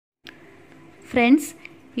Friends,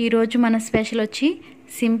 ఈరోజు మన special వచ్చి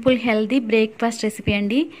సింపుల్ హెల్దీ బ్రేక్ఫాస్ట్ రెసిపీ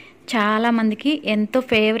అండి. చాలామందికి ఎంతో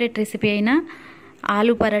ఫేవరెట్ రెసిపీ అయిన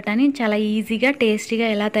ఆలు పరాటాని చాలా ఈజీగా టేస్టీగా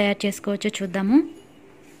ఎలా తయారు చేసుకోవచ్చో చూద్దాము.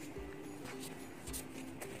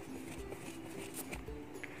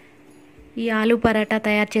 ఈ ఆలు పరాటా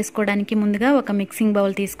తయారు చేసుకోవడానికి ముందుగా ఒక మిక్సింగ్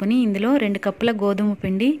బౌల్ తీసుకుని ఇందులో 2 కప్పుల గోధుమ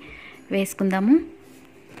పిండి వేసుకుందాము.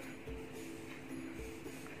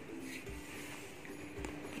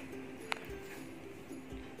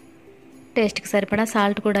 టేస్ట్కి సరిపడా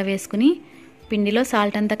సాల్ట్ కూడా వేసుకుని పిండిలో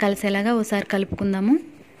సాల్ట్ అంతా కలిసేలాగా ఒకసారి కలుపుకుందాము.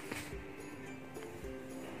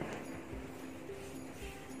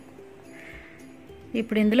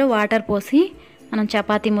 ఇప్పుడు ఇందులో వాటర్ పోసి మనం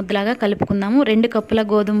చపాతీ ముద్దలాగా కలుపుకుందాము. 2 కప్పుల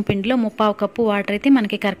గోధుమ పిండిలో 3/4 కప్పు వాటర్ అయితే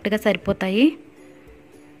మనకి కరెక్ట్గా సరిపోతాయి.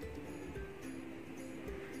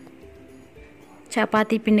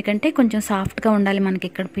 చపాతీ పిండి కంటే కొంచెం సాఫ్ట్గా ఉండాలి మనకి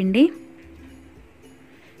ఇక్కడ పిండి.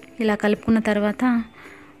 ఇలా కలుపుకున్న తర్వాత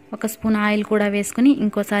 1 స్పూన్ ఆయిల్ కూడా వేసుకుని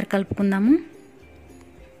ఇంకోసారి కలుపుకుందాము.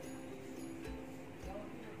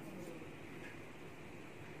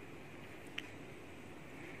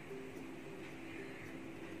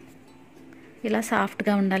 ఇలా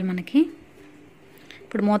సాఫ్ట్గా ఉండాలి మనకి.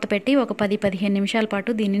 ఇప్పుడు మూత పెట్టి ఒక 10-15 నిమిషాల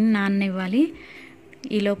పాటు దీనిని నాననివ్వాలి.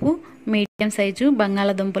 ఈలోపు మీడియం సైజు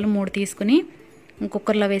బంగాళాదుంపలు 3 తీసుకుని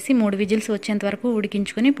కుక్కర్లో వేసి 3 విజిల్స్ వచ్చేంత వరకు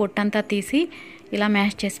ఉడికించుకొని పొట్టంతా తీసి ఇలా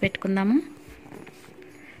మ్యాష్ చేసి పెట్టుకుందాము.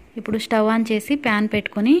 ఇప్పుడు స్టవ్ ఆన్ చేసి ప్యాన్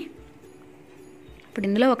పెట్టుకొని ఇప్పుడు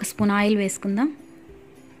ఇందులో 1 స్పూన్ ఆయిల్ వేసుకుందాం.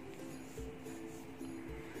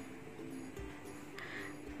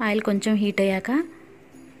 ఆయిల్ కొంచెం హీట్ అయ్యాక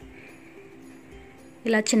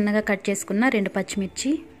ఇలా చిన్నగా కట్ చేసుకున్న 2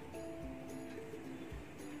 పచ్చిమిర్చి,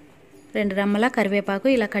 2 రెమ్మల కరివేపాకు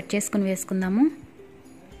ఇలా కట్ చేసుకుని వేసుకుందాము.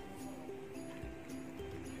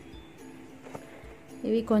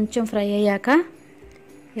 ఇవి కొంచెం ఫ్రై అయ్యాక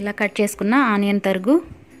ఇలా కట్ చేసుకున్న ఆనియన్ తరుగు,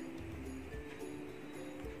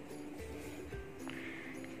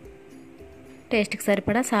 టేస్ట్కి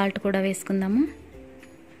సరిపడా సాల్ట్ కూడా వేసుకుందాము.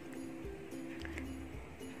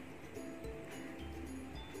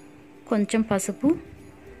 కొంచెం పసుపు,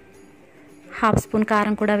 1/2 స్పూన్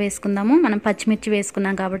కారం కూడా వేసుకుందాము. మనం పచ్చిమిర్చి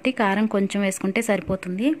వేసుకున్నాం కాబట్టి కారం కొంచెం వేసుకుంటే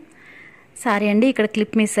సరిపోతుంది. సారీ అండి, ఇక్కడ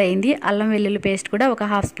క్లిప్ మిస్ అయింది. అల్లం వెల్లుల్లి పేస్ట్ కూడా ఒక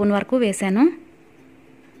 1/2 స్పూన్ వరకు వేసాను.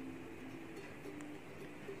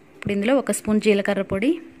 ఇప్పుడు ఇందులో 1 స్పూన్ జీలకర్ర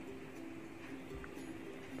పొడి,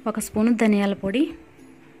 1 స్పూను ధనియాల పొడి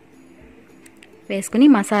వేసుకుని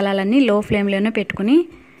మసాలాలన్నీ లో ఫ్లేమ్లోనే పెట్టుకుని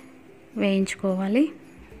వేయించుకోవాలి.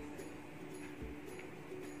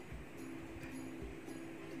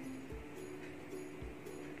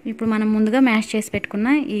 ఇప్పుడు మనం ముందుగా మ్యాష్ చేసి పెట్టుకున్న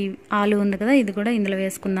ఈ ఆలు ఉంది కదా, ఇది కూడా ఇందులో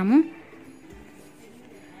వేసుకుందాము.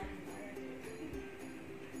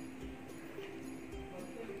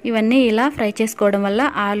 ఇవన్నీ ఇలా ఫ్రై చేసుకోవడం వల్ల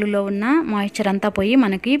ఆలులో ఉన్న మాయిశ్చర్ అంతా పోయి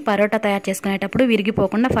మనకి పరోటా తయారు చేసుకునేటప్పుడు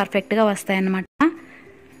విరిగిపోకుండా పర్ఫెక్ట్గా వస్తాయన్నమాట.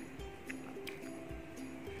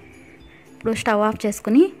 ఇప్పుడు స్టవ్ ఆఫ్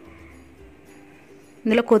చేసుకుని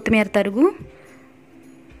ఇందులో కొత్తిమీర తరుగు,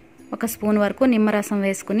 1 స్పూన్ వరకు నిమ్మరసం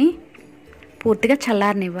వేసుకుని పూర్తిగా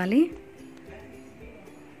చల్లారనివ్వాలి.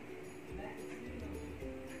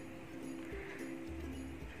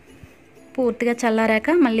 పూర్తిగా చల్లారాక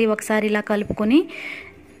మళ్ళీ ఒకసారి ఇలా కలుపుకొని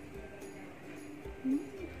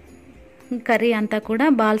కర్రీ అంతా కూడా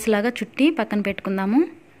బాల్స్ లాగా చుట్టి పక్కన పెట్టుకుందాము.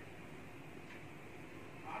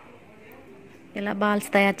 ఇలా బాల్స్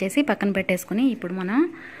తయారు చేసి పక్కన పెట్టేసుకుని ఇప్పుడు మనం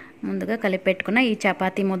ముందుగా కలిపి పెట్టుకున్న ఈ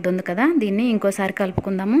చపాతీ ముద్ద ఉంది కదా, దీన్ని ఇంకోసారి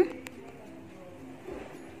కలుపుకుందాము.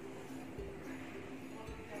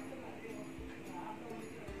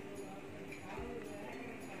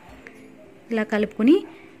 ఇలా కలుపుకొని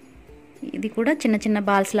ఇది కూడా చిన్న చిన్న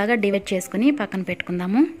బాల్స్ లాగా డివైడ్ చేసుకుని పక్కన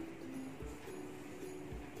పెట్టుకుందాము.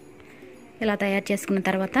 ఇలా తయారు చేసుకున్న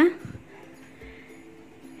తర్వాత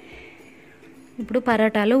ఇప్పుడు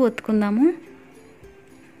పరోటాలు ఒత్తుకుందాము.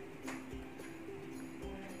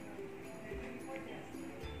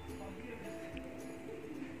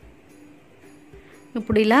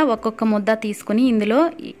 ఇప్పుడు ఇలా ఒక్కొక్క ముద్ద తీసుకొని ఇందులో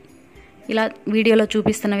ఇలా వీడియోలో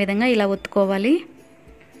చూపిస్తున్న విధంగా ఇలా ఒత్తుకోవాలి.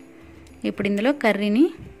 ఇప్పుడు ఇందులో కర్రీని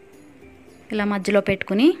ఇలా మధ్యలో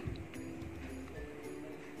పెట్టుకుని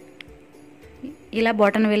ఇలా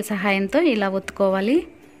బొటన వేలు సహాయంతో ఇలా ఒత్తుకోవాలి.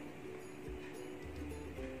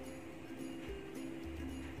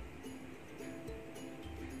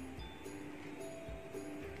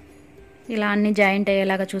 ఇలా అన్ని జాయింట్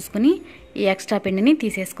అయ్యేలాగా చూసుకుని ఈ ఎక్స్ట్రా పిండిని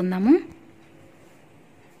తీసేసుకుందాము.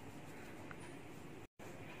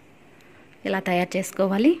 ఇలా తయారు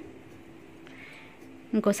చేసుకోవాలి.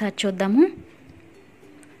 ఇంకోసారి చూద్దాము.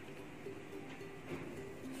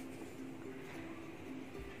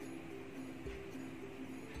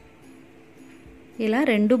 ఇలా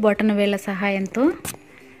 2 బొటన వేళ్ళ సహాయంతో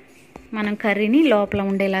మనం కర్రీని లోపల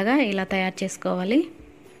ఉండేలాగా ఇలా తయారు చేసుకోవాలి.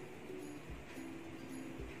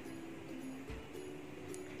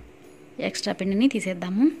 ఎక్స్ట్రా పిండిని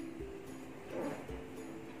తీసేద్దాము.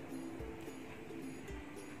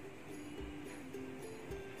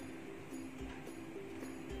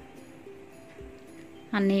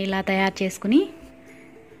 అన్నీ ఇలా తయారు చేసుకుని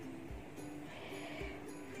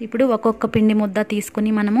ఇప్పుడు ఒక్కొక్క పిండి ముద్ద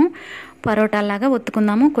తీసుకుని మనము పరోటాలాగా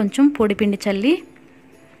ఒత్తుకుందాము. కొంచెం పొడి పిండి చల్లి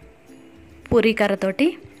పూరీ కర్రతోటి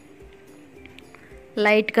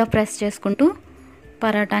లైట్గా ప్రెస్ చేసుకుంటూ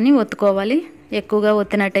పరోటాని ఒత్తుకోవాలి. ఎక్కువగా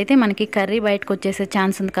ఒత్తినట్టయితే మనకి కర్రీ బయటకు వచ్చేసే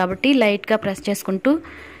ఛాన్స్ ఉంది కాబట్టి లైట్గా ప్రెస్ చేసుకుంటూ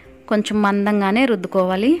కొంచెం మందంగానే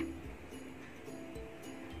రుద్దుకోవాలి.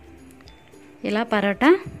 ఇలా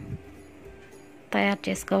పరోటా తయారు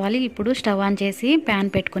చేసుకోవాలి. ఇప్పుడు స్టవ్ ఆన్ చేసి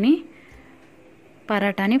ప్యాన్ పెట్టుకుని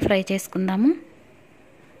పరోటాని ఫ్రై చేసుకుందాము.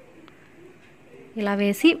 ఇలా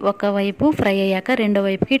వేసి ఒకవైపు ఫ్రై అయ్యాక రెండో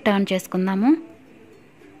వైపుకి టర్న్ చేసుకుందాము.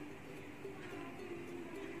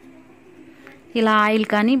 ఇలా ఆయిల్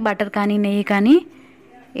కానీ బటర్ కానీ నెయ్యి కానీ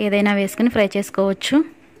ఏదైనా వేసుకుని ఫ్రై చేసుకోవచ్చు.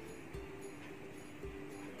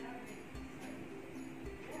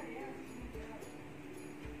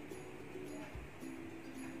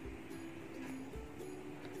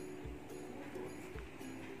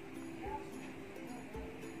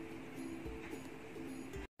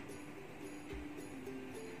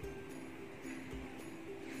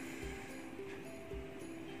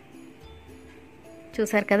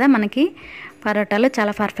 చూసారు కదా, మనకి పరోటాలు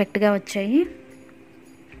చాలా పర్ఫెక్ట్గా వచ్చాయి.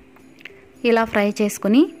 ఇలా ఫ్రై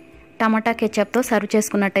చేసుకుని టమాటా కెచప్తో సర్వ్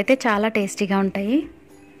చేసుకున్నట్టయితే చాలా టేస్టీగా ఉంటాయి.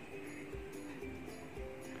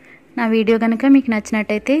 నా వీడియో కనుక మీకు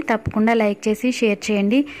నచ్చినట్టయితే తప్పకుండా లైక్ చేసి షేర్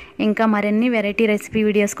చేయండి. ఇంకా మరిన్ని వెరైటీ రెసిపీ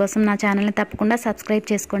వీడియోస్ కోసం నా ఛానల్ని తప్పకుండా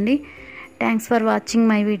సబ్స్క్రైబ్ చేసుకోండి. Thanks for watching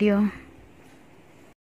my video.